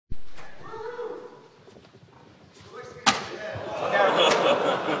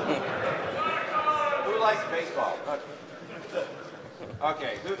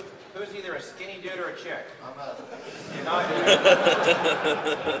skinny dude or a chick? I'm not. You're not doing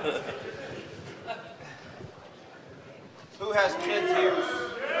Who has kids here? Who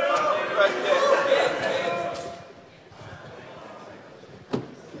has kids?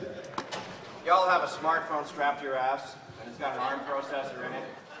 Y'all have a smartphone strapped to your ass, and it's got an ARM processor in it.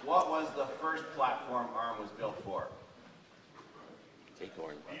 What was the first platform ARM was built for?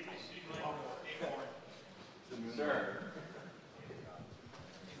 Acorn. Sir.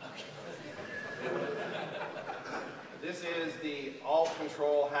 This is the alt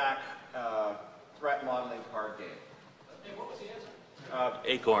control hack threat modeling card game. Hey, what was the answer?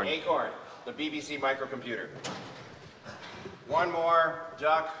 Acorn. Acorn, the BBC microcomputer. One more,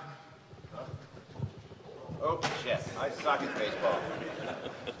 duck. Oh, shit, I suck at baseball.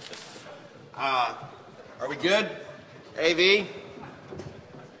 Are we good? AV?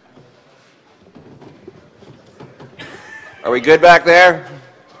 Are we good back there?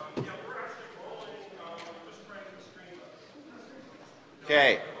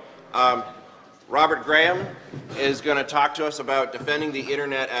 Okay. Robert Graham is going to talk to us about defending the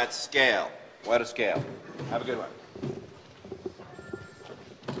internet at scale. What a scale. Have a good one.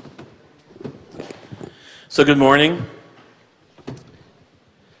 So good morning.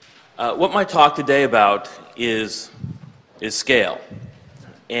 What my talk today about is scale.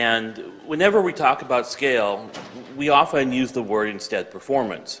 And whenever we talk about scale, we often use the word instead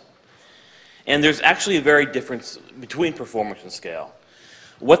performance. And there's actually a very difference between performance and scale.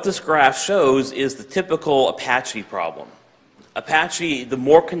 What this graph shows is the typical Apache problem. Apache, the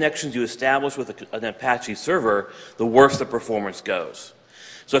more connections you establish with an Apache server, the worse the performance goes.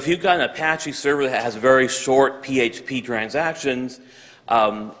 So if you've got an Apache server that has very short PHP transactions,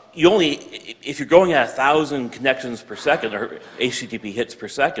 if you're going at 1,000 connections per second or HTTP hits per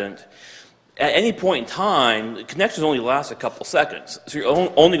second, at any point in time, the connections only last a couple seconds. So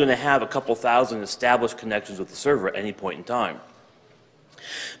you're only going to have a couple thousand established connections with the server at any point in time.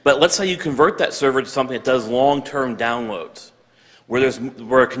 But let's say you convert that server to something that does long-term downloads,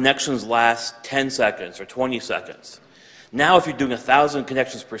 where connections last 10 seconds or 20 seconds. Now if you're doing 1,000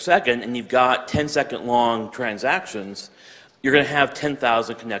 connections per second and you've got 10-second long transactions, you're going to have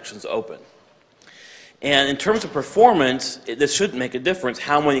 10,000 connections open. And in terms of performance, this shouldn't make a difference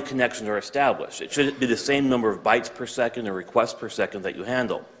how many connections are established. It should be the same number of bytes per second or requests per second that you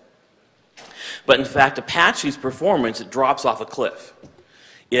handle. But in fact, Apache's performance, it drops off a cliff.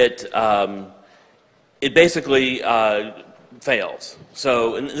 It basically fails.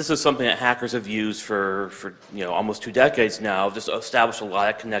 So, and this is something that hackers have used for almost 2 decades now, just establish a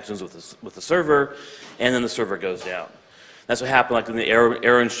lot of connections with the server, and then the server goes down. That's what happened like in the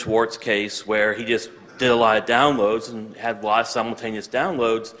Aaron Schwartz case, where he just did a lot of downloads and had a lot of simultaneous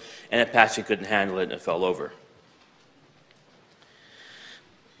downloads, and Apache couldn't handle it and it fell over.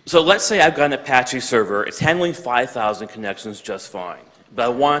 So let's say I've got an Apache server. It's handling 5,000 connections just fine, but I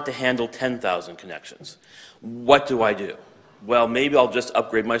want it to handle 10,000 connections. What do I do? Well, maybe I'll just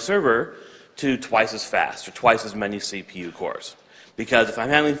upgrade my server to twice as fast or twice as many CPU cores. Because if I'm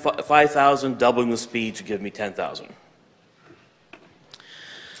handling 5,000, doubling the speed should give me 10,000.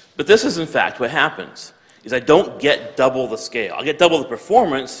 But this is in fact what happens, is I don't get double the scale. I get double the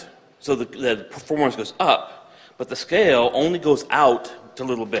performance, so the performance goes up, but the scale only goes out to a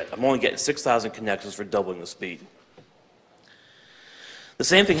little bit. I'm only getting 6,000 connections for doubling the speed. The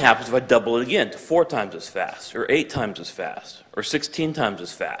same thing happens if I double it again to 4 times as fast, or 8 times as fast, or 16 times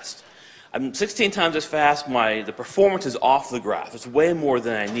as fast. 16 times as fast, the performance is off the graph. It's way more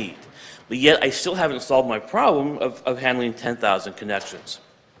than I need. But yet I still haven't solved my problem of handling 10,000 connections.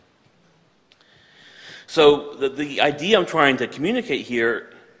 So the idea I'm trying to communicate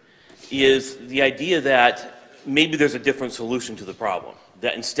here is the idea that maybe there's a different solution to the problem.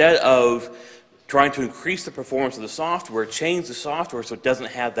 That instead of trying to increase the performance of the software, change the software so it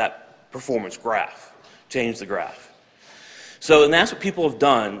doesn't have that performance graph. Change the graph. So, and that's what people have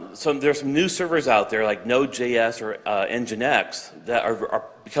done. So there's some new servers out there like Node.js or Nginx that are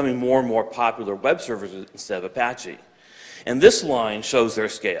becoming more and more popular web servers instead of Apache. And this line shows their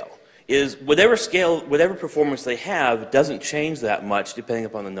scale. Is whatever scale, whatever performance they have, doesn't change that much depending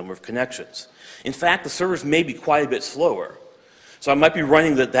upon the number of connections. In fact, the servers may be quite a bit slower. So I might be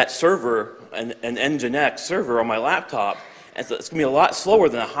running that server, an Nginx server on my laptop, and so it's going to be a lot slower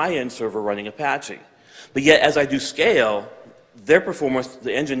than a high-end server running Apache. But yet, as I do scale, their performance,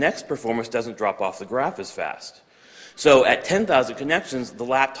 the Nginx performance, doesn't drop off the graph as fast. So at 10,000 connections, the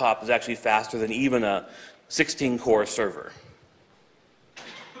laptop is actually faster than even a 16-core server.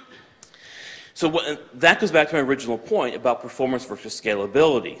 So that goes back to my original point about performance versus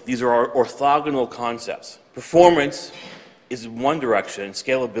scalability. These are our orthogonal concepts. Performance is one direction,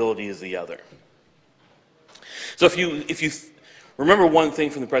 scalability is the other. So if you remember one thing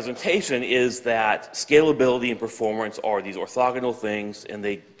from the presentation is that scalability and performance are these orthogonal things, and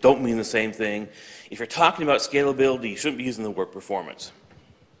they don't mean the same thing. If you're talking about scalability, you shouldn't be using the word performance.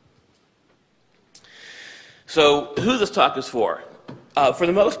 So who this talk is for? For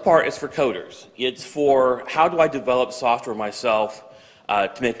the most part, it's for coders. It's for how do I develop software myself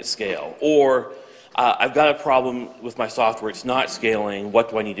to make it scale? Or I've got a problem with my software, it's not scaling, what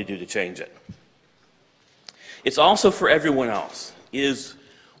do I need to do to change it? It's also for everyone else.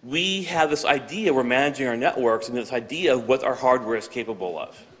 We have this idea, we're managing our networks, and this idea of what our hardware is capable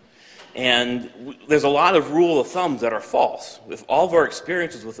of. And there's a lot of rule of thumbs that are false. With all of our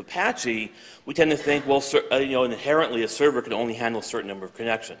experiences with Apache, we tend to think, well, inherently a server can only handle a certain number of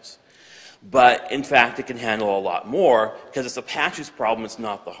connections. But in fact, it can handle a lot more because it's Apache's problem, it's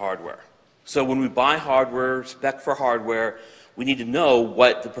not the hardware. So when we buy hardware, spec for hardware, we need to know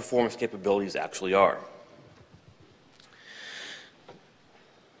what the performance capabilities actually are.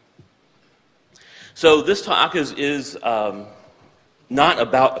 So this talk is not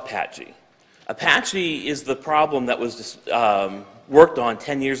about Apache. Apache is the problem that was worked on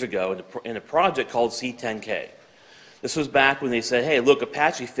 10 years ago in a project called C10K. This was back when they said, hey, look,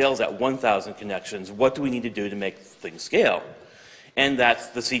 Apache fails at 1,000 connections. What do we need to do to make things scale? And that's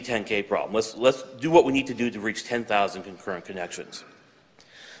the C10K problem. Let's do what we need to do to reach 10,000 concurrent connections.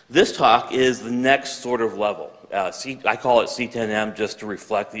 This talk is the next sort of level. I call it C10M just to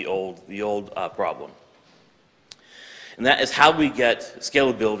reflect the old problem. And that is how we get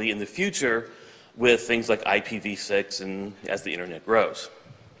scalability in the future with things like IPv6 and as the internet grows.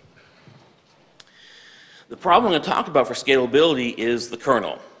 The problem I'm going to talk about for scalability is the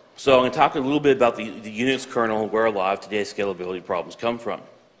kernel. So I'm going to talk a little bit about the Unix kernel, where a lot of today's scalability problems come from.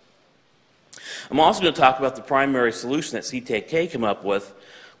 I'm also going to talk about the primary solution that C10K came up with,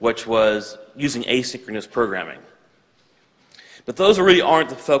 which was using asynchronous programming. But those really aren't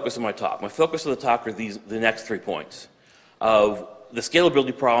the focus of my talk. My focus of the talk are the next 3 points of the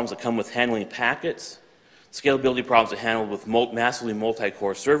scalability problems that come with handling packets, scalability problems that handle with massively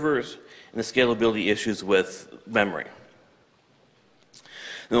multi-core servers, and the scalability issues with memory.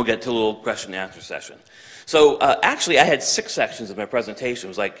 Then we'll get to a little question and answer session. So actually, I had 6 sections of my presentation. It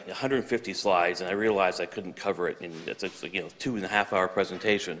was like 150 slides, and I realized I couldn't cover it. It's like 2.5-hour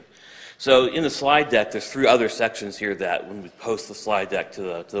presentation. So in the slide deck, there's 3 other sections here that when we post the slide deck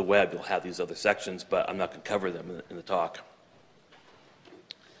to the web, you'll have these other sections, but I'm not going to cover them in the talk.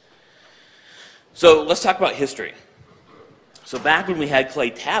 So let's talk about history. So back when we had clay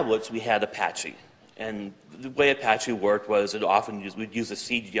tablets, we had Apache. And the way Apache worked was we'd use a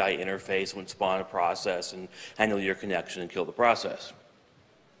CGI interface, would spawn a process and handle your connection and kill the process.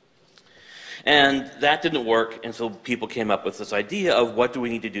 And that didn't work, and so people came up with this idea of what do we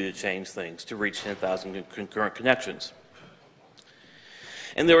need to do to change things to reach 10,000 concurrent connections.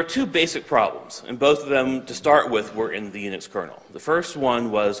 And there were 2 basic problems, and both of them, to start with, were in the Unix kernel. The first one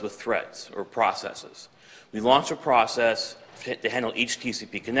was with threads, or processes. We launched a process to handle each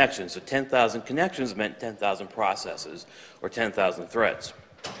TCP connection, so 10,000 connections meant 10,000 processes, or 10,000 threads.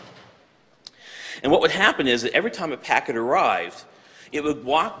 And what would happen is that every time a packet arrived, it would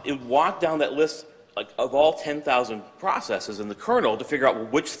walk down that list of all 10,000 processes in the kernel to figure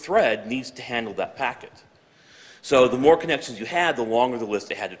out which thread needs to handle that packet. So the more connections you had, the longer the list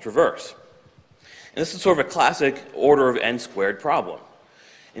they had to traverse. And this is sort of a classic order of n squared problem.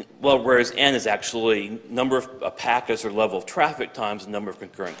 Well, whereas n is actually number of packets or level of traffic times the number of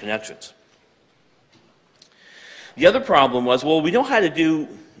concurrent connections. The other problem was, well, we know how to do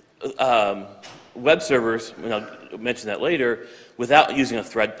web servers, and I'll mention that later, without using a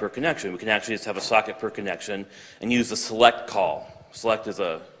thread per connection. We can actually just have a socket per connection and use the select call. Select is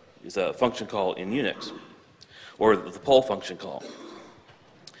a function call in Unix, or the poll function call.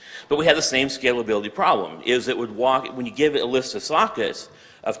 But we had the same scalability problem, is it would walk, when you give it a list of sockets,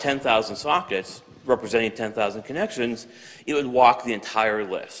 of 10,000 sockets, representing 10,000 connections, it would walk the entire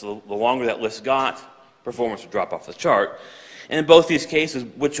list. So the longer that list got, performance would drop off the chart. And in both these cases,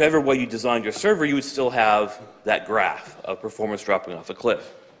 whichever way you designed your server, you would still have that graph of performance dropping off a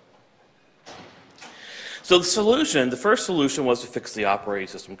cliff. So the first solution was to fix the operating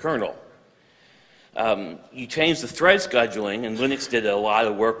system kernel. You change the thread scheduling, and Linux did a lot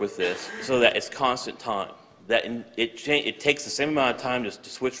of work with this, so that it's constant time. That it takes the same amount of time to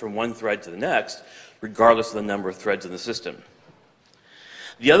switch from one thread to the next, regardless of the number of threads in the system.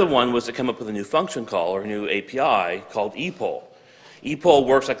 The other one was to come up with a new function call, or a new API, called epoll. Epoll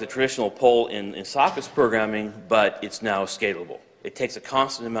works like the traditional poll in sockets programming, but it's now scalable. It takes a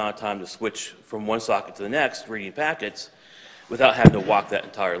constant amount of time to switch from one socket to the next, reading packets, without having to walk that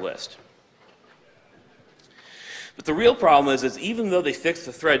entire list. But the real problem is even though they fixed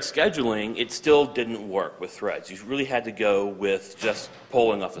the thread scheduling, it still didn't work with threads. You really had to go with just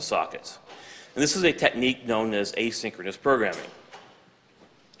polling off the sockets. And this is a technique known as asynchronous programming,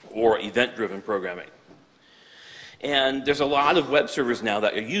 or event-driven programming. And there's a lot of web servers now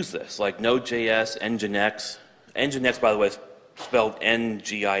that use this, like Node.js, Nginx. Nginx, by the way, is spelled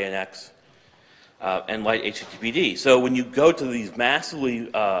N-G-I-N-X, and Light HTTPD. So when you go to these massively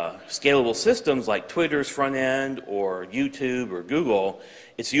scalable systems like Twitter's front end or YouTube or Google,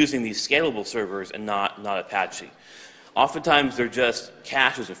 it's using these scalable servers and not Apache. Oftentimes they're just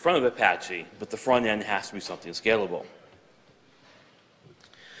caches in front of Apache, but the front end has to be something scalable.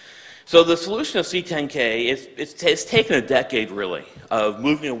 So the solution of C10K, it's taken a decade really of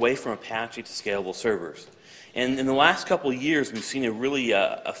moving away from Apache to scalable servers. And in the last couple of years, we've seen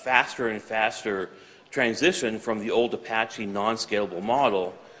a faster and faster transition from the old Apache non-scalable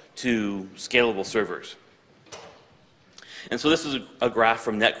model to scalable servers. And so this is a graph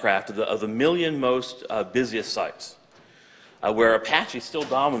from Netcraft of the million most busiest sites, where Apache still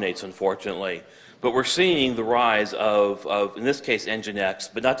dominates, unfortunately. But we're seeing the rise of, in this case, Nginx,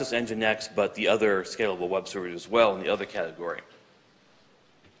 but not just Nginx, but the other scalable web servers as well in the other category.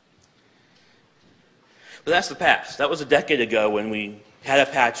 But that's the past. That was a decade ago when we had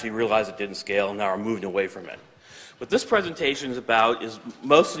Apache, realized it didn't scale, and now we're moving away from it. What this presentation is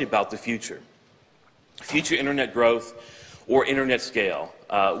mostly about the future. Future internet growth or internet scale.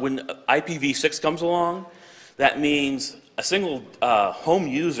 When IPv6 comes along, that means a single home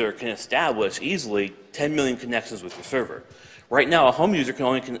user can establish easily 10 million connections with your server. Right now, a home user can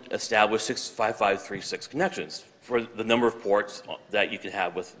only establish 65536 connections for the number of ports that you can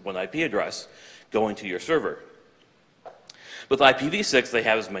have with one IP address going to your server. With IPv6, they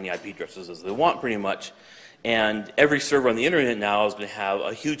have as many IP addresses as they want pretty much, and every server on the internet now is going to have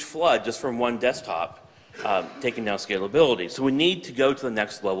a huge flood just from one desktop, taking down scalability. So we need to go to the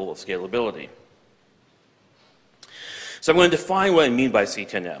next level of scalability. So I'm going to define what I mean by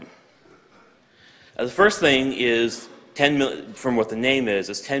C10M. The first thing is 10 million, from what the name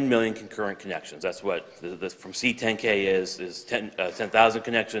is 10 million concurrent connections. That's what from C10K is 10,000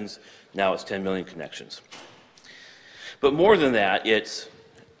 connections. Now it's 10 million connections. But more than that,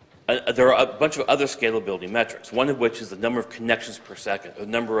 there are a bunch of other scalability metrics, one of which is the number of connections per second, the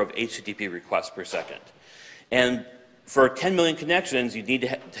number of HTTP requests per second. And for 10 million connections, you need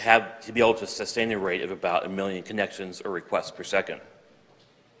to be able to sustain a rate of about 1 million connections or requests per second.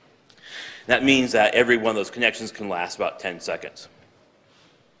 That means that every one of those connections can last about 10 seconds.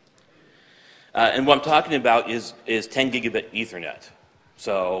 And what I'm talking about is 10 gigabit Ethernet.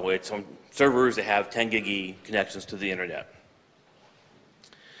 So it's on servers that have 10 gig connections to the internet.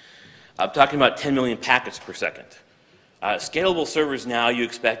 I'm talking about 10 million packets per second. Scalable servers now you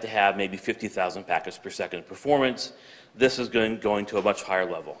expect to have maybe 50,000 packets per second performance. This is going to a much higher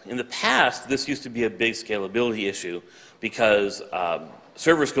level. In the past, this used to be a big scalability issue because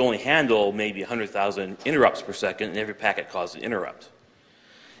servers could only handle maybe 100,000 interrupts per second, and every packet caused an interrupt.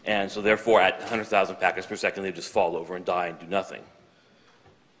 And so therefore, at 100,000 packets per second, they just fall over and die and do nothing.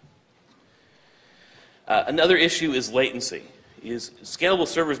 Another issue is latency. Scalable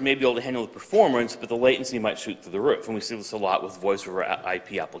servers may be able to handle the performance, but the latency might shoot through the roof. And we see this a lot with voice over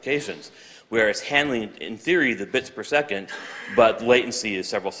IP applications, where it's handling, in theory, the bits per second, but the latency is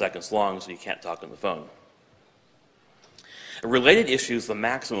several seconds long, so you can't talk on the phone. A related issue is the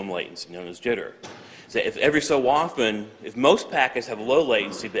maximum latency, known as jitter. So if every so often, if most packets have low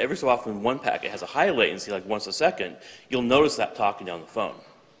latency, but every so often one packet has a high latency, like once a second, you'll notice that talking down the phone.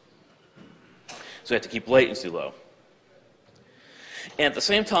 So you have to keep latency low. And at the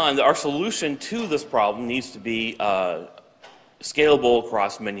same time, our solution to this problem needs to be scalable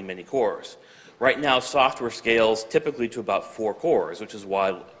across many, many cores. Right now, software scales typically to about 4 cores, which is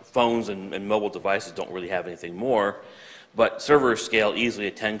why phones and mobile devices don't really have anything more. But servers scale easily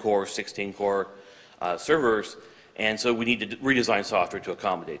at 10-core, 16-core servers, and so we need to redesign software to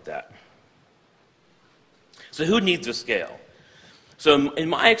accommodate that. So who needs to scale? So in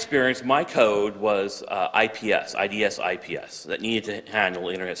my experience, my code was IPS, IDS IPS, that needed to handle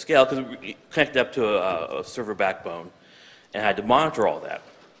internet scale because we connected up to a server backbone and had to monitor all that.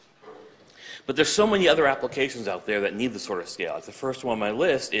 But there's so many other applications out there that need this sort of scale. Like the first one on my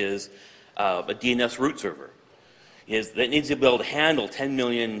list is a DNS root server. That needs to be able to handle 10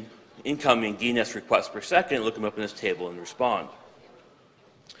 million incoming DNS requests per second, look them up in this table and respond.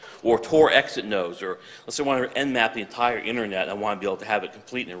 Or Tor exit nodes, or let's say I want to nmap the entire internet and I want to be able to have it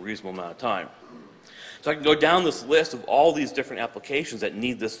complete in a reasonable amount of time. So I can go down this list of all these different applications that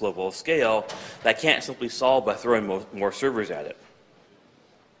need this level of scale that I can't simply solve by throwing more servers at it.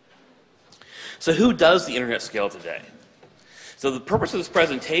 So who does the internet scale today? So the purpose of this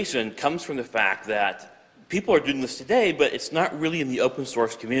presentation comes from the fact that people are doing this today, but it's not really in the open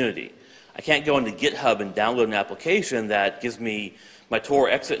source community. I can't go into GitHub and download an application that gives me my Tor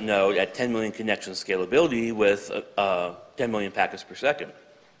exit node at 10 million connection scalability with 10 million packets per second.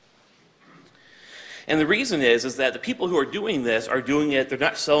 And the reason is that the people who are doing this are doing it, they're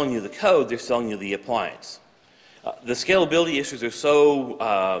not selling you the code, they're selling you the appliance. The scalability issues are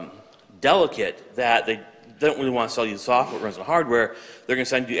so delicate that they don't really want to sell you the software that runs on hardware. They're going to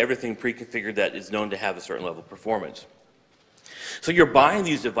send you everything pre-configured that is known to have a certain level of performance. So you're buying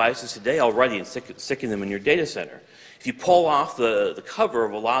these devices today already and sticking them in your data center. If you pull off the cover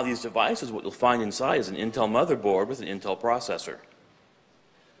of a lot of these devices, what you'll find inside is an Intel motherboard with an Intel processor.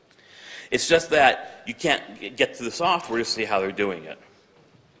 It's just that you can't get to the software to see how they're doing it.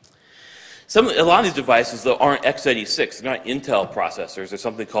 A lot of these devices, though, aren't x86. They're not Intel processors. They're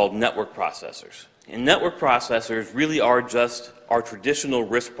something called network processors. And network processors really are just our traditional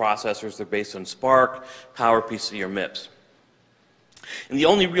RISC processors. They're based on SPARC, PowerPC, or MIPS. And the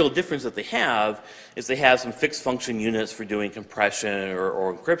only real difference that they have is they have some fixed function units for doing compression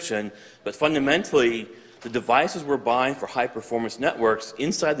or encryption, but fundamentally, the devices we're buying for high-performance networks,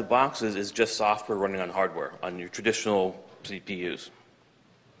 inside the boxes is just software running on hardware, on your traditional CPUs.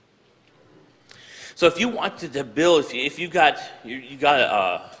 So if you wanted to build, if you got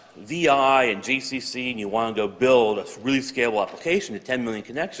a VI and GCC and you want to go build a really scalable application to 10 million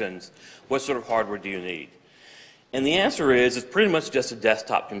connections, what sort of hardware do you need? And the answer is, it's pretty much just a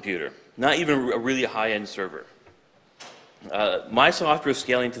desktop computer, not even a really high-end server. My software is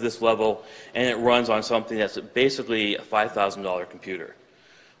scaling to this level, and it runs on something that's basically a $5,000 computer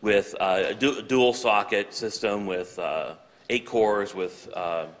with a dual socket system with 8 cores with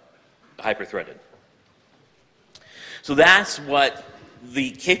hyper-threaded. So that's what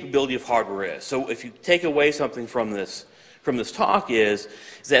the capability of hardware is. So if you take away something from this talk is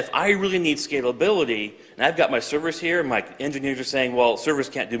that if I really need scalability, and I've got my servers here, and my engineers are saying, well, servers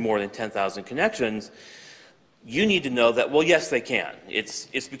can't do more than 10,000 connections, you need to know that, well, yes, they can.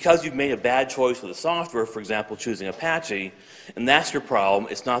 It's because you've made a bad choice with the software, for example, choosing Apache, and that's your problem.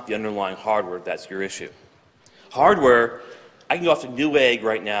 It's not the underlying hardware that's your issue. Hardware, I can go off to Newegg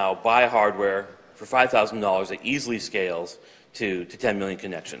right now, buy hardware for $5,000 that easily scales to 10 million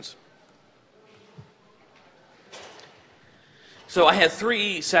connections. So I had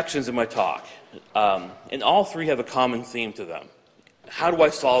 3 sections in my talk, and all 3 have a common theme to them. How do I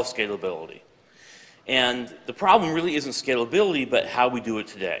solve scalability? And the problem really isn't scalability, but how we do it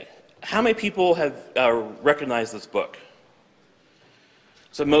today. How many people have recognized this book?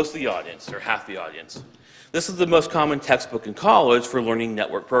 So most of the audience, or half the audience. This is the most common textbook in college for learning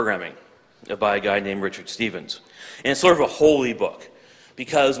network programming by a guy named Richard Stevens. And it's sort of a holy book,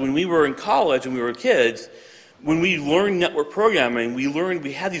 because when we were in college and we were kids, when we learned network programming, we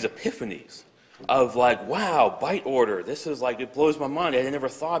had these epiphanies of like, wow, byte order, this is like, it blows my mind. I never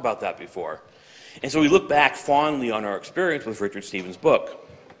thought about that before. And so we look back fondly on our experience with Richard Stevens' book.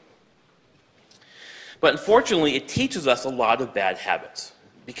 But unfortunately, it teaches us a lot of bad habits,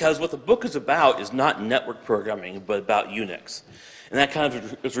 because what the book is about is not network programming, but about Unix. And that kind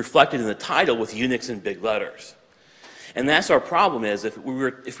of is reflected in the title with Unix in big letters. And that's our problem is if we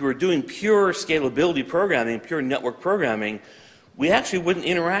were doing pure scalability programming, pure network programming, we actually wouldn't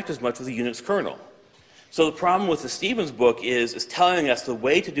interact as much with the Unix kernel. So the problem with the Stevens book is telling us the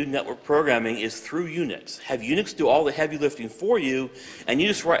way to do network programming is through Unix. Have Unix do all the heavy lifting for you, and you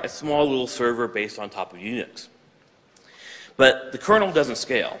just write a small little server based on top of Unix. But the kernel doesn't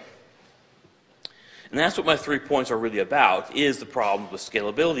scale. And that's what my 3 points are really about, is the problem with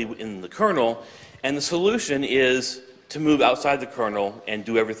scalability in the kernel. And the solution is to move outside the kernel and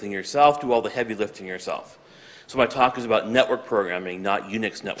do everything yourself, do all the heavy lifting yourself. So my talk is about network programming, not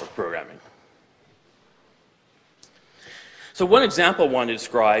Unix network programming. So one example I want to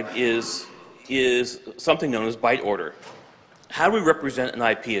describe is something known as byte order. How do we represent an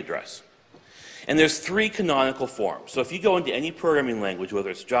IP address? And there's 3 canonical forms. So if you go into any programming language, whether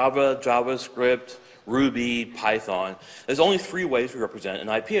it's Java, JavaScript, Ruby, Python, there's only 3 ways we represent an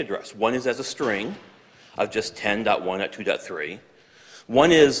IP address. One is as a string of just 10.1.2.3.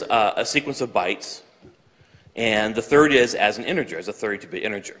 One is a sequence of bytes. And the third is as an integer, as a 32-bit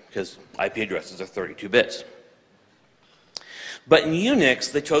integer, because IP addresses are 32 bits. But in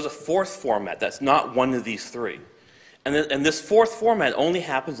Unix, they chose a 4th format that's not one of these 3. And this 4th format only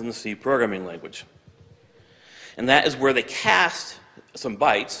happens in the C programming language. And that is where they cast some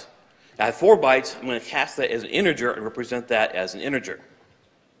bytes I have 4 bytes. I'm going to cast that as an integer and represent that as an integer.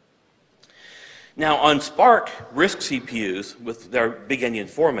 Now, on SPARC RISC CPUs with their big endian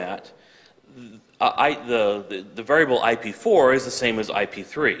format, the variable IP4 is the same as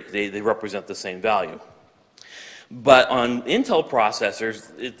IP3. They represent the same value. But on Intel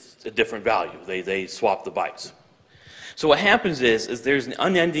processors, it's a different value. They swap the bytes. So what happens is there's an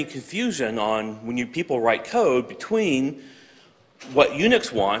unending confusion on when people write code between what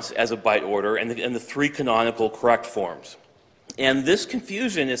Unix wants as a byte order and the 3 canonical correct forms. And this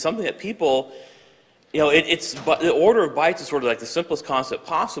confusion is something that people, the order of bytes is sort of like the simplest concept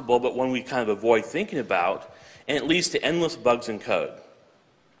possible, but one we kind of avoid thinking about, and it leads to endless bugs in code.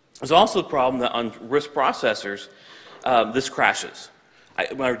 There's also a problem that on RISC processors, this crashes.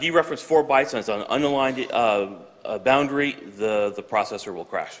 When I dereference 4 bytes and it's on an unaligned boundary, the processor will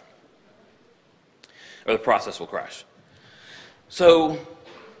crash. Or the process will crash. So,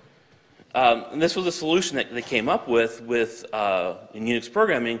 and this was a solution that they came up with in Unix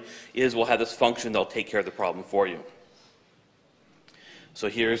programming, is we'll have this function that'll take care of the problem for you. So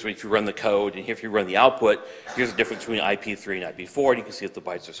here's if you run the code, and if you run the output, here's the difference between IP3 and IP4, and you can see if the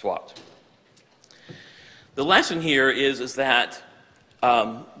bytes are swapped. The lesson here is that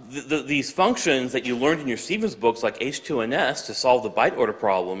these functions that you learned in your Stevens books, like H2 and S, to solve the byte order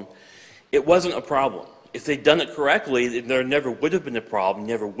problem, it wasn't a problem. If they'd done it correctly, there never would have been a problem,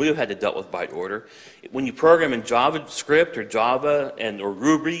 never would have had to deal with byte order. When you program in JavaScript or Java or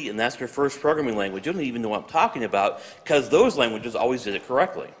Ruby, and that's your first programming language, you don't even know what I'm talking about, because those languages always did it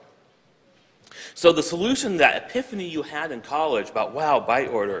correctly. So the solution, that epiphany you had in college about, wow,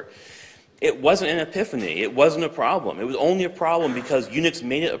 byte order, it wasn't an epiphany. It wasn't a problem. It was only a problem because Unix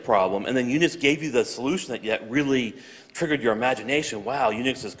made it a problem, and then Unix gave you the solution that really triggered your imagination. Wow,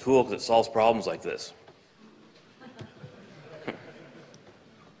 Unix is cool because it solves problems like this.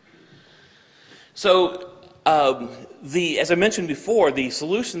 So, as I mentioned before, the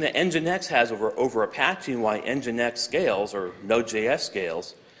solution that Nginx has over Apache and why Nginx scales, or Node.js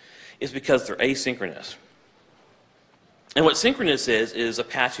scales, is because they're asynchronous. And what synchronous is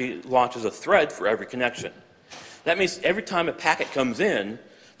Apache launches a thread for every connection. That means every time a packet comes in,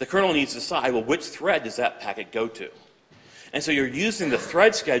 the kernel needs to decide, well, which thread does that packet go to? And so you're using the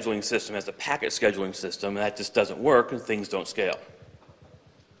thread scheduling system as a packet scheduling system, and that just doesn't work, and things don't scale.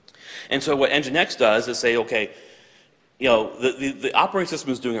 And so what Nginx does is say, okay, the operating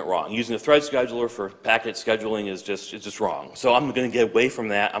system is doing it wrong. Using a thread scheduler for packet scheduling is just wrong. So I'm going to get away from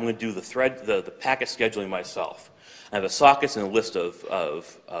that. I'm going to do the packet scheduling myself. I have a sockets and a list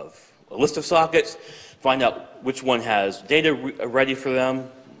of sockets. Find out which one has data ready for them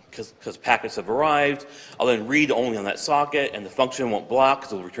because packets have arrived. I'll then read only on that socket, and the function won't block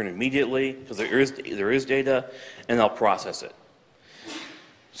because it will return immediately because there is data, and I'll process it.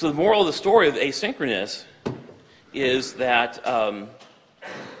 So the moral of the story of asynchronous is that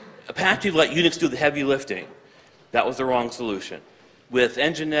Apache let Unix do the heavy lifting. That was the wrong solution. With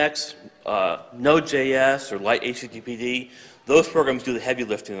Nginx, Node.js, or light HTTPD, those programs do the heavy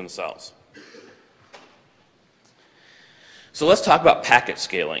lifting themselves. So let's talk about packet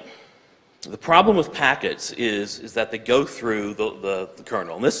scaling. The problem with packets is that they go through the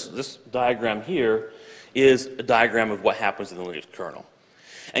kernel. And this diagram here is a diagram of what happens in the Linux kernel.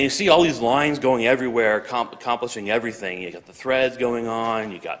 And you see all these lines going everywhere, accomplishing everything. You got the threads going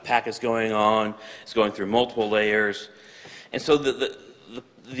on, you got packets going on, it's going through multiple layers. And so the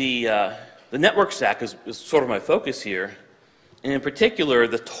network stack is sort of my focus here, and in particular,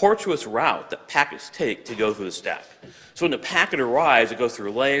 the tortuous route that packets take to go through the stack. So when the packet arrives, it goes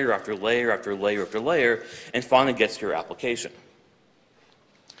through layer after layer after layer after layer, and finally gets to your application.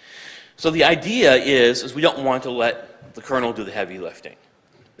 So the idea is we don't want to let the kernel do the heavy lifting.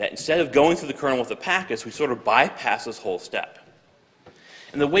 That instead of going through the kernel with the packets, we sort of bypass this whole step.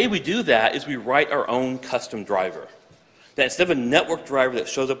 And the way we do that is we write our own custom driver. That instead of a network driver that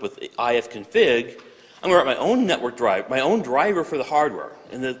shows up with ifconfig, I'm going to write my own network driver, my own driver for the hardware.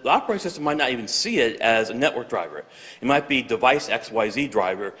 And the operating system might not even see it as a network driver. It might be device XYZ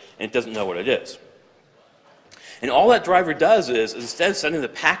driver, and it doesn't know what it is. And all that driver does is instead of sending the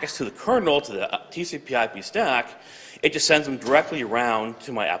packets to the kernel, to the TCP/IP stack, it just sends them directly around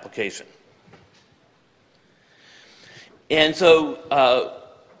to my application. And so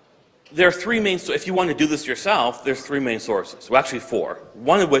there are 3 main, so if you want to do this yourself, there's 3 main sources. Well, actually 4.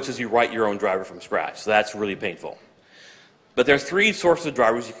 One of which is you write your own driver from scratch, so that's really painful. But there are 3 sources of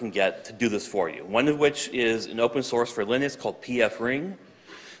drivers you can get to do this for you. One of which is an open source for Linux called pfring.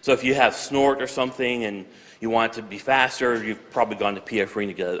 So if you have Snort or something and you want it to be faster, you've probably gone to pfring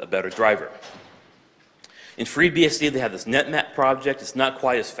to get a better driver. In FreeBSD, they have this NetMap project. It's not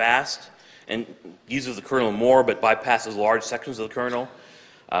quite as fast and uses the kernel more, but bypasses large sections of the kernel.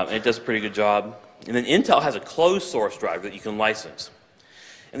 And it does a pretty good job. And then Intel has a closed source driver that you can license.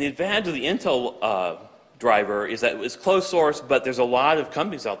 And the advantage of the Intel driver is that it's closed source, but there's a lot of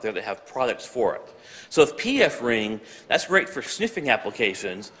companies out there that have products for it. So with PF Ring, that's great for sniffing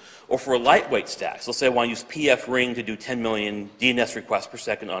applications or for lightweight stacks. Let's say I want to use PF Ring to do 10 million DNS requests per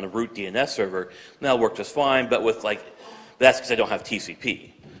second on a root DNS server. And that'll work just fine, but that's because I don't have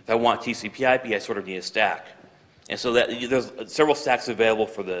TCP. If I want TCP/IP, I sort of need a stack. And so there's several stacks available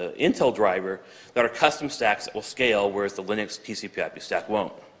for the Intel driver that are custom stacks that will scale, whereas the Linux TCP/IP stack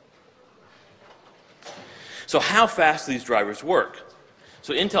won't. So how fast do these drivers work?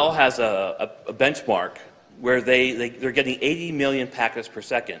 So Intel has a benchmark where they're getting 80 million packets per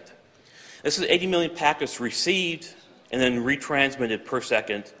second. This is 80 million packets received and then retransmitted per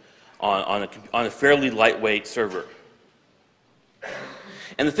second on a fairly lightweight server.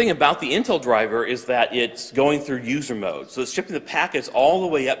 And the thing about the Intel driver is that it's going through user mode. So it's shipping the packets all the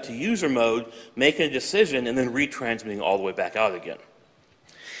way up to user mode, making a decision, and then retransmitting all the way back out again.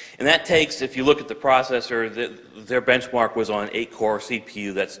 And that takes, if you look at the processor, their benchmark was on an 8-core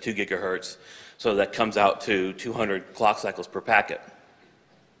CPU, that's 2 gigahertz. So that comes out to 200 clock cycles per packet.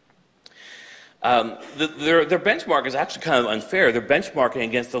 Their benchmark is actually kind of unfair. They're benchmarking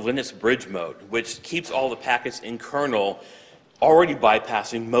against the Linux bridge mode, which keeps all the packets in kernel already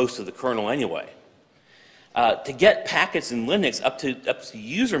bypassing most of the kernel anyway. To get packets in Linux up to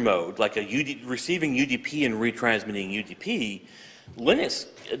user mode, like receiving UDP and retransmitting UDP, Linux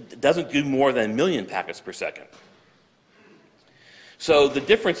doesn't do more than 1 million packets per second. So the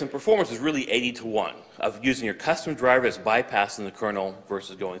difference in performance is really 80 to 1 of using your custom driver that's bypassing the kernel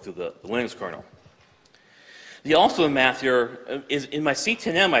versus going through the Linux kernel. The math here is in my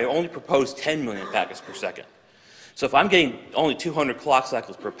C10M, I only propose 10 million packets per second. So if I'm getting only 200 clock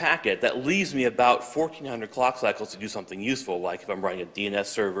cycles per packet, that leaves me about 1,400 clock cycles to do something useful, like if I'm running a DNS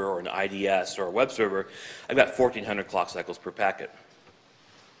server or an IDS or a web server, I've got 1,400 clock cycles per packet.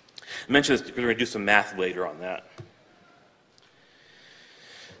 I mentioned this because we're going to do some math later on that.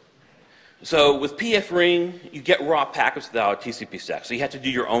 So with PF Ring, you get raw packets without a TCP stack, so you have to do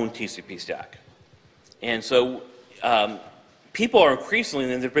your own TCP stack. And so people are increasingly,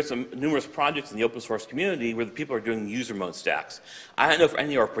 and there have been some numerous projects in the open source community where the people are doing user mode stacks. I don't know if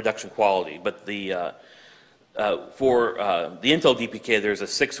any are production quality, but for the Intel DPK, there's a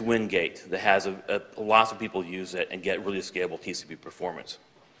 6-win gate that has lots of people use it and get really scalable TCP performance.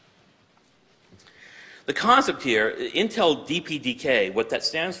 The concept here, Intel DPDK, what that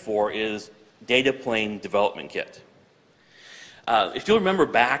stands for is Data Plane Development Kit. If you'll remember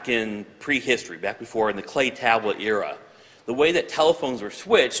back in prehistory, back before in the clay tablet era, the way that telephones were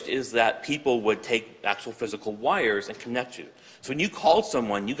switched is that people would take actual physical wires and connect you. So when you called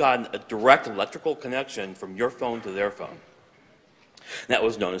someone, you got a direct electrical connection from your phone to their phone. And that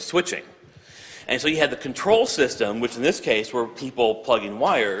was known as switching. And so you had the control system, which in this case were people plugging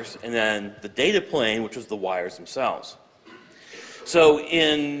wires, and then the data plane, which was the wires themselves. So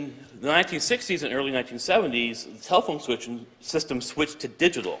in the 1960s and early 1970s, the telephone system switched to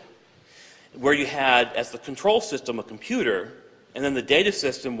digital, where you had, as the control system, a computer, and then the data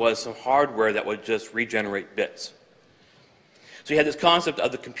system was some hardware that would just regenerate bits. So you had this concept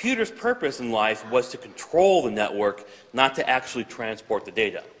of the computer's purpose in life was to control the network, not to actually transport the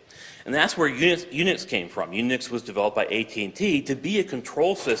data. And that's where Unix came from. Unix was developed by AT&T to be a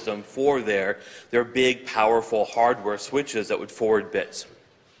control system for their big, powerful hardware switches that would forward bits.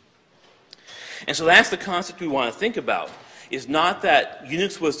 And so that's the concept we want to think about. Is not that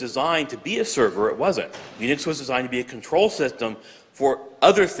Unix was designed to be a server, it wasn't. Unix was designed to be a control system for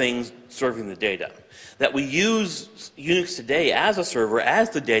other things serving the data. That we use Unix today as a server,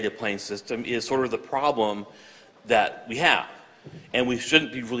 as the data plane system, is sort of the problem that we have. And we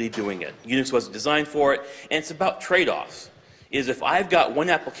shouldn't be really doing it. Unix wasn't designed for it, and it's about trade-offs. Is if I've got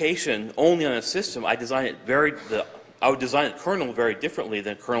one application only on a system, I would design the kernel very differently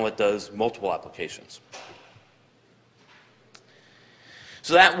than a kernel that does multiple applications.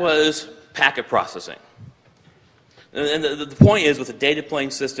 So that was packet processing. And the point is, with a data plane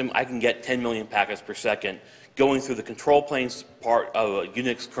system, I can get 10 million packets per second. Going through the control planes part of a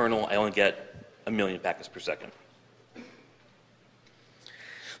Unix kernel, I only get 1 million packets per second.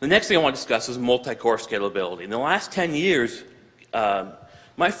 The next thing I want to discuss is multi-core scalability. In the last 10 years,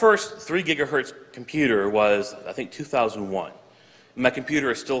 my first 3 gigahertz computer was, I think, 2001. My computer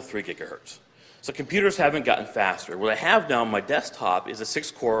is still 3 gigahertz. So computers haven't gotten faster. What I have now on my desktop is a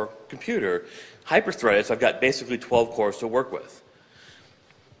 6-core computer, hyper-threaded, so I've got basically 12 cores to work with.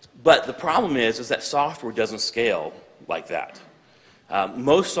 But the problem is that software doesn't scale like that.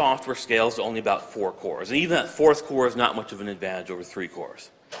 Most software scales to only about 4 cores, and even that 4th core is not much of an advantage over 3 cores.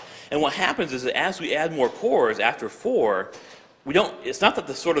 And what happens is that as we add more cores after 4, it's not that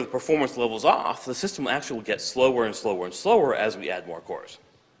the sort of the performance level's off, the system actually will get slower and slower and slower as we add more cores.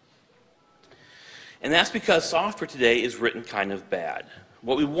 And that's because software today is written kind of bad.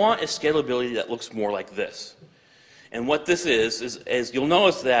 What we want is scalability that looks more like this. And what this is you'll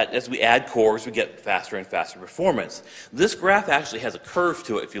notice that as we add cores, we get faster and faster performance. This graph actually has a curve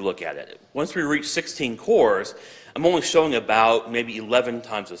to it if you look at it. Once we reach 16 cores, I'm only showing about maybe 11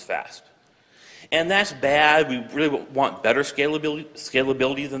 times as fast. And that's bad. We really want better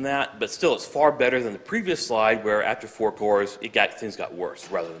scalability than that, but still it's far better than the previous slide where after 4 cores, things got worse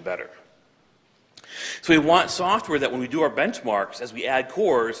rather than better. So we want software that when we do our benchmarks, as we add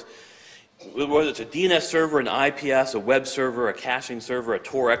cores, whether it's a DNS server, an IPS, a web server, a caching server, a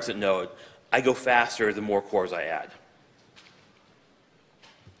Tor exit node, I go faster the more cores I add.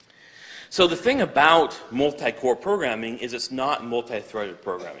 So the thing about multi-core programming is it's not multi-threaded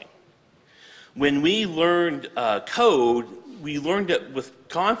programming. When we learned code, we learned it with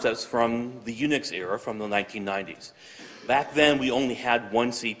concepts from the Unix era, from the 1990s. Back then, we only had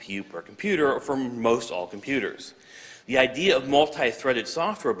 1 CPU per computer for most all computers. The idea of multi-threaded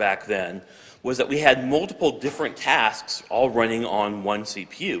software back then was that we had multiple different tasks all running on 1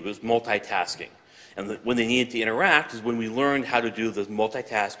 CPU. It was multitasking. And when they needed to interact is when we learned how to do the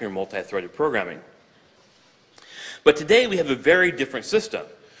multitasking or multi-threaded programming. But today, we have a very different system.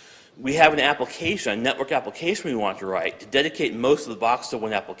 We have an application, a network application we want to write to dedicate most of the box to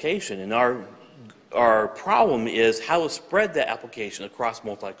one application. And our problem is how to spread that application across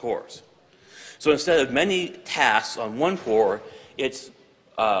multi-cores. So instead of many tasks on 1 core, it's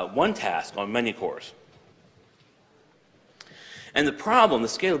 1 task on many cores. And the problem, the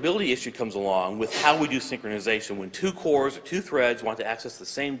scalability issue comes along with how we do synchronization. When 2 cores or 2 threads want to access the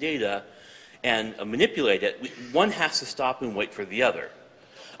same data and manipulate it, one has to stop and wait for the other.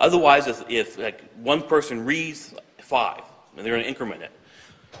 Otherwise, if like one person reads 5, and they're going to increment it,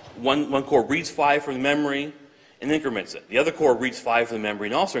 one core reads 5 from the memory and increments it. The other core reads 5 from the memory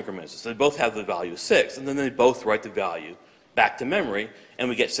and also increments it. So they both have the value of 6, and then they both write the value back to memory, and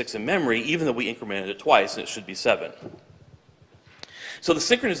we get 6 in memory, even though we incremented it twice, and it should be 7. So the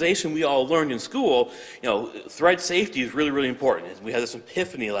synchronization we all learned in school, thread safety is really, really important. We had this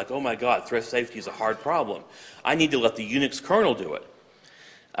epiphany like, oh my God, thread safety is a hard problem. I need to let the Unix kernel do it.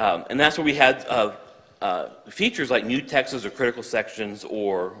 And that's where we had features like mutexes or critical sections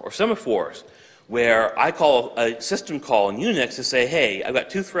or semaphores, where I call a system call in Unix to say, hey, I've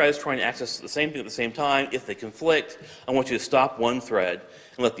got 2 threads trying to access the same thing at the same time. If they conflict, I want you to stop one thread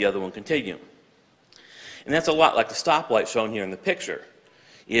and let the other one continue. And that's a lot like the stoplight shown here in the picture,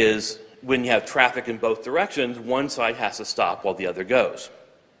 is when you have traffic in both directions, one side has to stop while the other goes.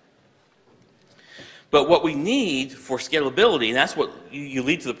 But what we need for scalability, and that's what you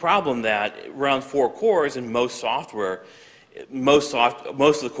lead to the problem that around 4 cores in most software, most of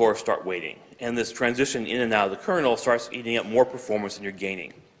the cores start waiting. And this transition in and out of the kernel starts eating up more performance than you're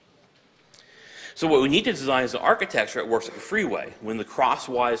gaining. So what we need to design is an architecture that works like a freeway. When the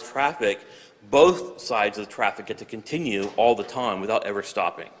crosswise traffic, both sides of the traffic get to continue all the time without ever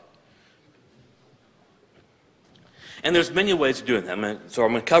stopping. And there's many ways of doing that, so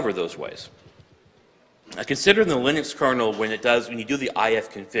I'm going to cover those ways. I consider the Linux kernel when you do the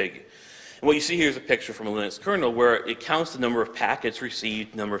ifconfig. And what you see here is a picture from a Linux kernel where it counts the number of packets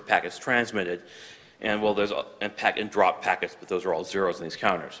received, number of packets transmitted, and well, and drop packets, but those are all zeros in these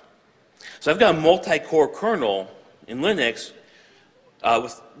counters. So I've got a multi-core kernel in Linux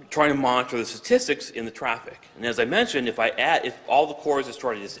with trying to monitor the statistics in the traffic. And as I mentioned, if all the cores is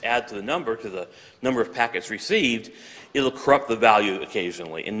trying to just add to the number of packets received, it'll corrupt the value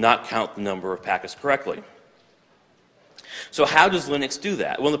occasionally and not count the number of packets correctly. So how does Linux do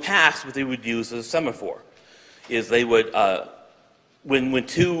that? Well, in the past, what they would use is a semaphore. Is they would, when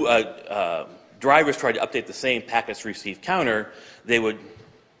 2 drivers tried to update the same packets received counter, they would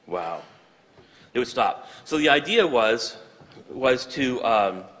stop. So the idea was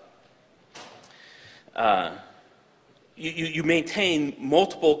to you maintain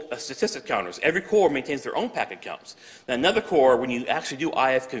multiple statistic counters. Every core maintains their own packet counts. Now another core, when you actually do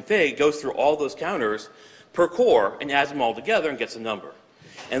ifconfig, goes through all those counters per core and adds them all together and gets a number.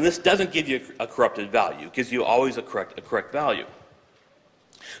 And this doesn't give you a corrupted value. It gives you always a correct value.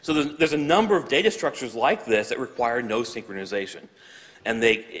 So there's a number of data structures like this that require no synchronization. And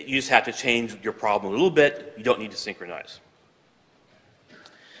you just have to change your problem a little bit. You don't need to synchronize.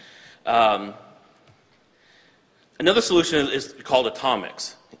 Another solution is called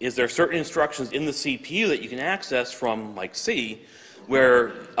atomics. is there are certain instructions in the CPU that you can access from, like C,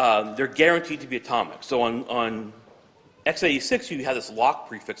 where they're guaranteed to be atomic. So on x86, you have this lock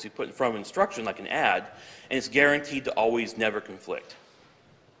prefix you put in front of an instruction, like an add, and it's guaranteed to always never conflict.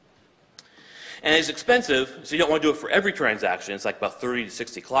 And it's expensive, so you don't want to do it for every transaction. It's like about 30 to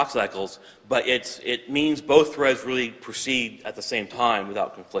 60 clock cycles, but it means both threads really proceed at the same time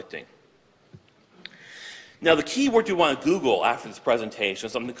without conflicting. Now, the key word you want to Google after this presentation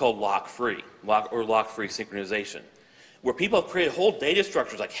is something called lock-free, or lock-free synchronization, where people have created whole data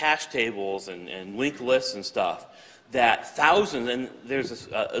structures like hash tables and linked lists and stuff that thousands, and there's this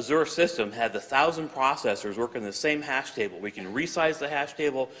Azure system, had 1,000 processors working in the same hash table. We can resize the hash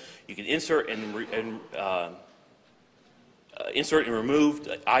table, you can insert and remove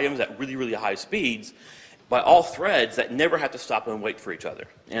items at really, really high speeds by all threads that never have to stop and wait for each other.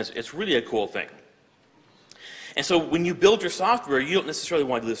 And it's really a cool thing. And so when you build your software, you don't necessarily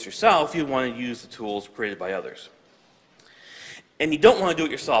want to do this yourself, you want to use the tools created by others. And you don't want to do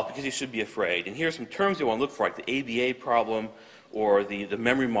it yourself because you should be afraid. And here are some terms you want to look for, like the ABA problem or the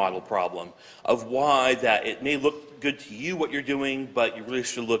memory model problem, of why that it may look good to you what you're doing, but you really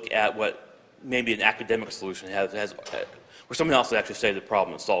should look at what maybe an academic solution has where someone else has actually studied the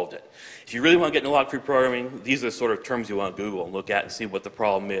problem and solved it. If you really want to get into lock-free programming, these are the sort of terms you want to Google and look at and see what the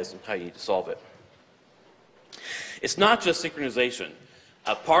problem is and how you need to solve it. It's not just synchronization.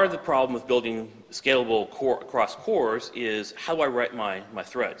 Part of the problem with building scalable across cores is how do I write my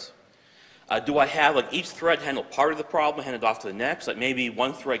threads? Do I have like each thread handle part of the problem, hand it off to the next? Like maybe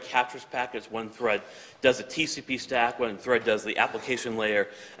one thread captures packets, one thread does a TCP stack, one thread does the application layer,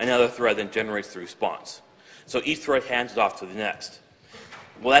 another thread then generates the response. So each thread hands it off to the next.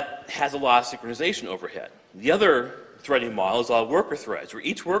 Well, that has a lot of synchronization overhead. The other threading model is all worker threads, where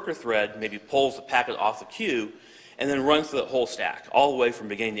each worker thread maybe pulls the packet off the queue and then runs through the whole stack, all the way from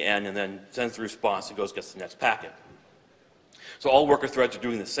beginning to end, and then sends the response and gets the next packet. So all worker threads are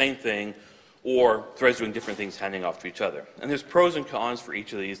doing the same thing, or threads doing different things handing off to each other. And there's pros and cons for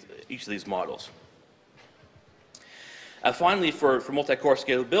each of these models. Finally, for multi-core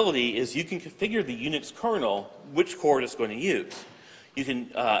scalability, is you can configure the Unix kernel which core it's going to use. You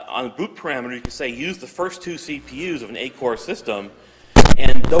can, on a boot parameter, you can say use the first 2 CPUs of an 8-core system,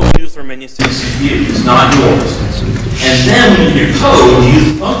 and those use their many CPUs, not yours. And then when you do your code, you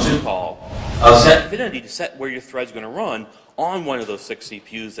use a function call of set infinity to set where your thread's going to run on one of those 6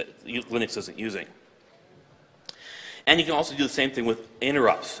 CPUs that Linux isn't using. And you can also do the same thing with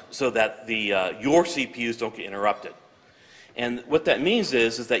interrupts, so that your CPUs don't get interrupted. And what that means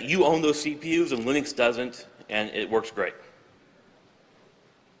is that you own those CPUs and Linux doesn't, and it works great.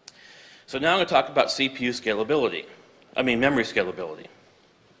 So now I'm going to talk about CPU scalability. Memory scalability.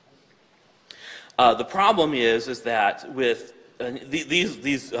 The problem is that with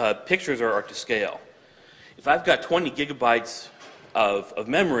these pictures are to scale. If I've got 20 gigabytes of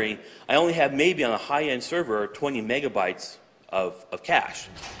memory, I only have maybe on a high-end server 20 megabytes of cache.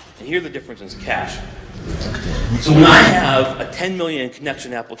 And here's the difference in cache. So when I have a 10 million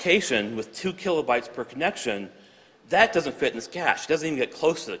connection application with 2 kilobytes per connection, that doesn't fit in this cache. It doesn't even get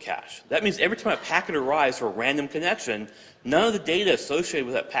close to the cache. That means every time a packet arrives for a random connection, none of the data associated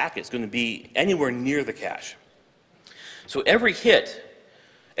with that packet is going to be anywhere near the cache. So every hit,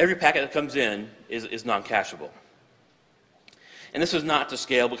 every packet that comes in is non-cacheable. And this is not to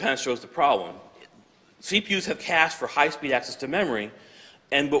scale, but kind of shows the problem. CPUs have cache for high-speed access to memory,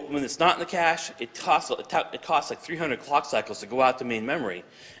 but when it's not in the cache, it costs like 300 clock cycles to go out to main memory.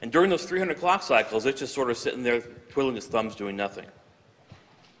 And during those 300 clock cycles, it's just sort of sitting there twiddling its thumbs doing nothing.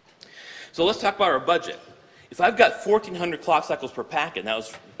 So let's talk about our budget. If I've got 1,400 clock cycles per packet, and that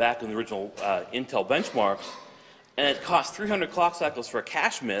was back in the original Intel benchmarks, and it costs 300 clock cycles for a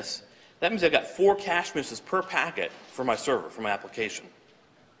cache miss, that means I've got 4 cache misses per packet for my server, for my application.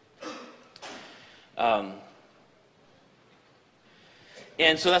 And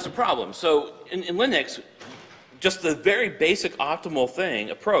so that's a problem. So in Linux, just the very basic optimal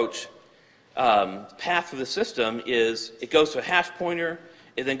approach, path for the system is it goes to a hash pointer,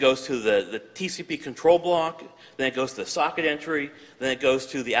 it then goes to the TCP control block, then it goes to the socket entry, then it goes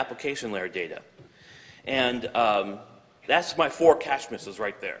to the application layer data. And that's my 4 cache misses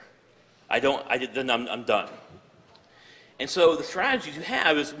right there. Then I'm done. And so the strategies you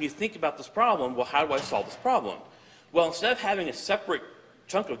have is when you think about this problem, well, how do I solve this problem? Well, instead of having a separate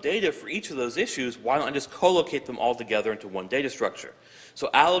chunk of data for each of those issues, why don't I just co-locate them all together into one data structure? So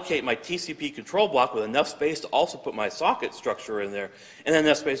allocate my TCP control block with enough space to also put my socket structure in there, and then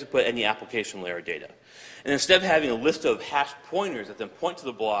enough space to put any application layer data. And instead of having a list of hash pointers that then point to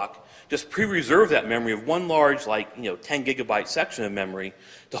the block, just pre-reserve that memory of one large, 10 gigabyte section of memory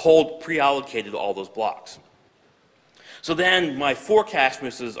to hold pre-allocated all those blocks. So then my 4 cache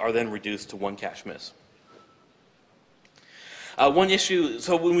misses are then reduced to 1 cache miss. One issue,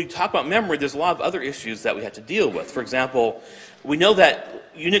 so when we talk about memory, there's a lot of other issues that we have to deal with. For example, we know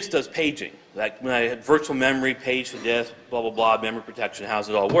that Unix does paging. Like when I had virtual memory, page to disk, blah, blah, blah, memory protection, how does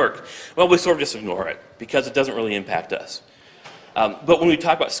it all work? Well, we sort of just ignore it because it doesn't really impact us. But when we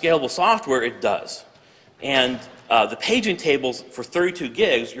talk about scalable software, it does. And the paging tables for 32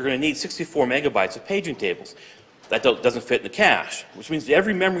 gigs, you're going to need 64 megabytes of paging tables. That doesn't fit in the cache, which means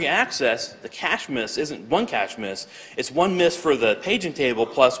every memory access, the cache miss isn't 1 cache miss, it's 1 miss for the paging table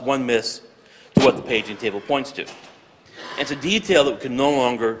plus 1 miss to what the paging table points to. And it's a detail that we can no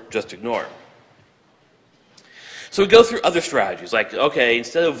longer just ignore. So we go through other strategies, like, okay,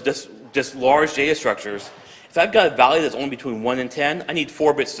 instead of just large data structures, if I've got a value that's only between 1 and 10, I need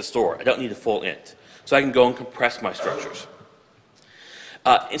 4 bits to store. I don't need a full int. So I can go and compress my structures.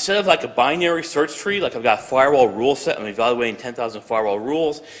 Instead of like a binary search tree, like I've got a firewall rule set, I'm evaluating 10,000 firewall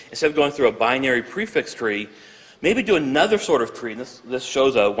rules, instead of going through a binary prefix tree, maybe do another sort of tree, and this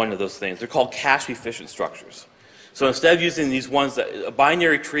shows one of those things. They're called cache-efficient structures. So instead of using these ones, a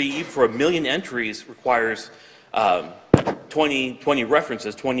binary tree, even for 1 million entries, requires 20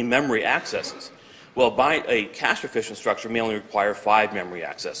 references, 20 memory accesses. Well, a cache-efficient structure may only require 5 memory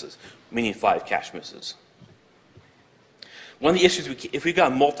accesses, meaning 5 cache misses. One of the issues, if we've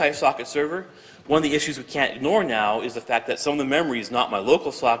got a multi-socket server, one of the issues we can't ignore now is the fact that some of the memory is not my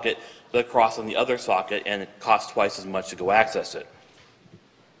local socket, but across on the other socket, and it costs twice as much to go access it.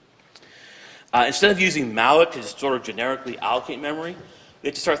 Instead of using malloc to just sort of generically allocate memory, we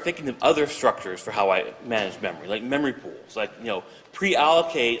have to start thinking of other structures for how I manage memory, like memory pools, like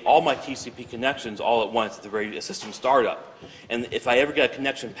pre-allocate all my TCP connections all at once at the very system startup. And if I ever get a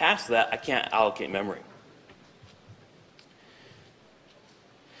connection past that, I can't allocate memory.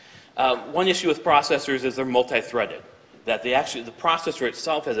 One issue with processors is they're multi-threaded. That the processor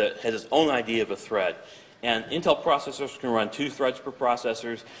itself has its own idea of a thread. And Intel processors can run 2 threads per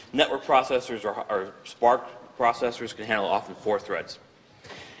processors. Network processors or Spark processors can handle often 4 threads.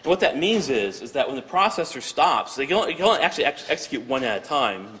 And what that means is that when the processor stops, they can only actually execute 1 at a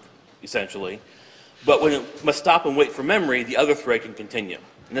time, essentially. But when it must stop and wait for memory, the other thread can continue.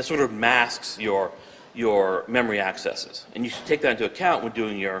 And that sort of masks your memory accesses. And you should take that into account when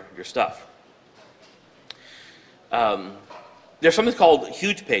doing your stuff. There's something called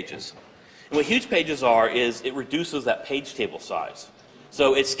huge pages. And what huge pages are is it reduces that page table size.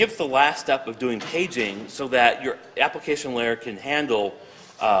 So it skips the last step of doing paging so that your application layer can handle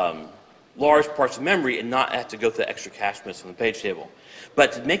large parts of memory and not have to go through the extra cache miss from the page table.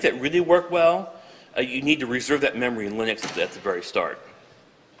 But to make that really work well, you need to reserve that memory in Linux at the very start.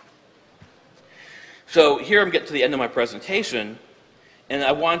 So here I'm getting to the end of my presentation, and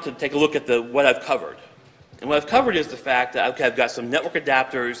I want to take a look at what I've covered. And what I've covered is the fact that I've got some network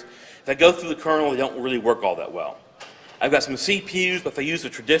adapters. If I go through the kernel, they don't really work all that well. I've got some CPUs, but if I use the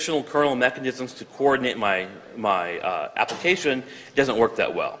traditional kernel mechanisms to coordinate my application, it doesn't work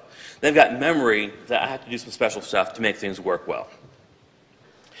that well. Then I've got memory that I have to do some special stuff to make things work well.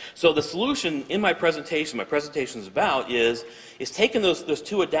 So the solution in my presentation is about is taking those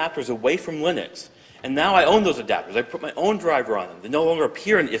 2 adapters away from Linux. And now I own those adapters. I put my own driver on them. They no longer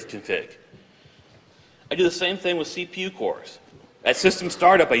appear in ifconfig. I do the same thing with CPU cores. At system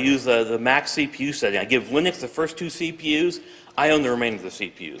startup, I use the max CPU setting. I give Linux the first 2 CPUs. I own the remainder of the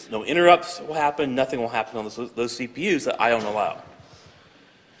CPUs. No interrupts will happen. Nothing will happen on those CPUs that I don't allow.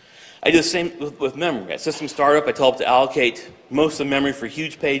 I do the same with memory. At system startup, I tell it to allocate most of the memory for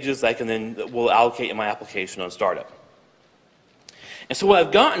huge pages that will allocate in my application on startup. And so what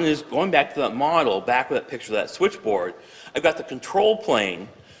I've gotten is, going back to that model, back with that picture of that switchboard, I've got the control plane,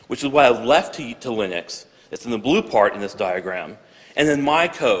 which is what I've left to Linux. It's in the blue part in this diagram. And then my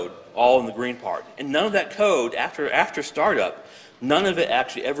code, all in the green part. And none of that code, after startup, none of it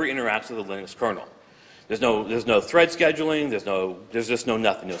actually ever interacts with the Linux kernel. There's no thread scheduling, there's just no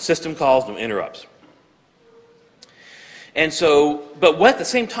nothing. No system calls, no interrupts. And so, but at the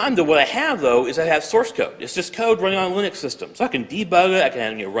same time, though, what I have, though, is I have source code. It's just code running on a Linux system. So I can debug it, I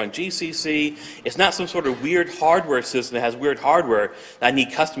can run GCC. It's not some sort of weird hardware system that has weird hardware that I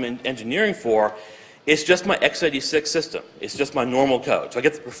need custom engineering for. It's just my x86 system. It's just my normal code. So I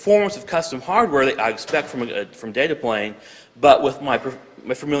get the performance of custom hardware that I expect from data plane, but with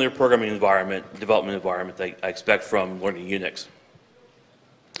my familiar programming environment, development environment that I expect from learning Unix.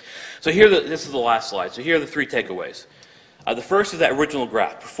 So this is the last slide. So here are the 3 takeaways. The first is that original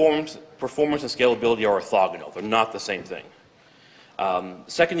graph. Performance and scalability are orthogonal. They're not the same thing.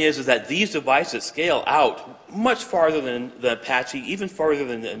 Second is that these devices scale out much farther than Apache, even farther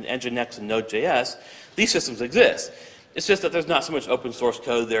than Nginx and Node.js. These systems exist. It's just that there's not so much open source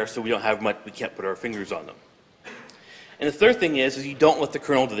code there, so we don't have much, we can't put our fingers on them. And the third thing is you don't let the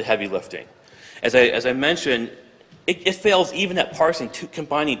kernel do the heavy lifting. As I mentioned, it fails even at parsing,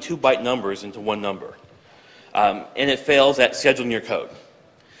 combining 2-byte numbers into one number. And it fails at scheduling your code.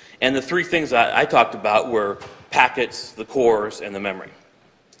 And the 3 things that I talked about were packets, the cores, and the memory.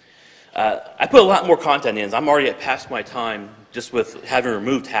 I put a lot more content in. I'm already past my time just with having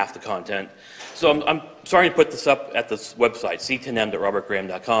removed half the content. So I'm starting to put this up at this website,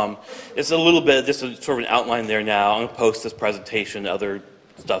 c10m.robertgraham.com. It's a little bit, this is sort of an outline there now. I'm going to post this presentation, other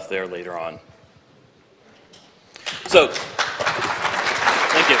stuff there later on. So,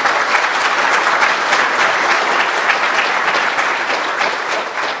 thank you.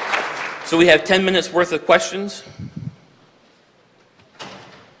 So we have 10 minutes worth of questions.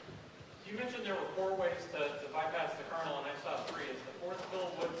 You mentioned there were 4 ways to bypass the kernel, and I saw 3. Is the 4th Phil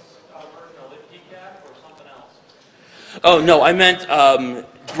Woods version of libpcap or something else? Oh, no, I meant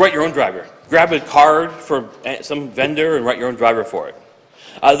write your own driver. Grab a card from some vendor and write your own driver for it.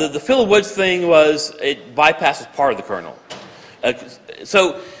 The Phil Woods thing was it bypasses part of the kernel.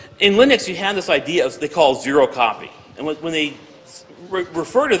 So in Linux, you have this idea of they call 0 copy. And when they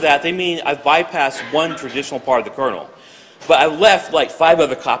refer to that, they mean I've bypassed one traditional part of the kernel, but I've left like 5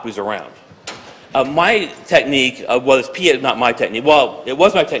 other copies around. My technique was not my technique. Well, it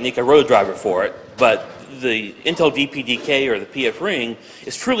was my technique. I wrote a driver for it, but the Intel DPDK or the PF ring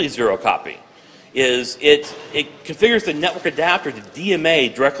is truly 0 copy. It configures the network adapter to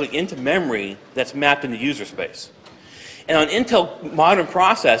DMA directly into memory that's mapped into user space. And on Intel modern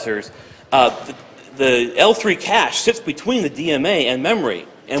processors, the L3 cache sits between the DMA and memory.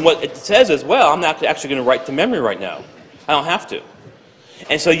 And what it says is, well, I'm not actually going to write to memory right now. I don't have to.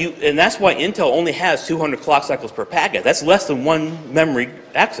 And so and that's why Intel only has 200 clock cycles per packet. That's less than 1 memory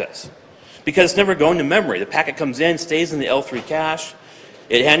access. Because it's never going to memory. The packet comes in, stays in the L3 cache,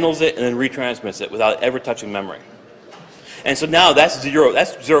 it handles it, and then retransmits it without ever touching memory. And so now that's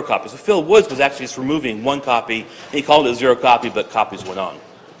 0 copy. So Phil Woods was actually just removing 1 copy. And he called it 0 copy, but copies went on.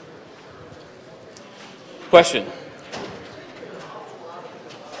 Question?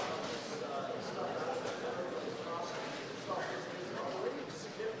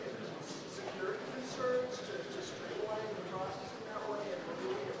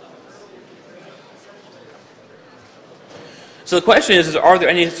 So the question is are there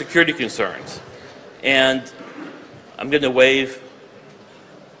any security concerns? And I'm going to wave.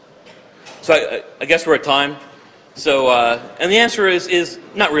 So I guess we're at time. So, and the answer is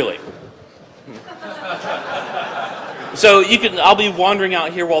not really. So I'll be wandering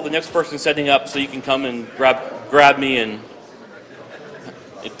out here while the next person's setting up, so you can come and grab me and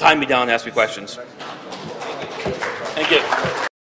time me down and ask me questions. Thank you.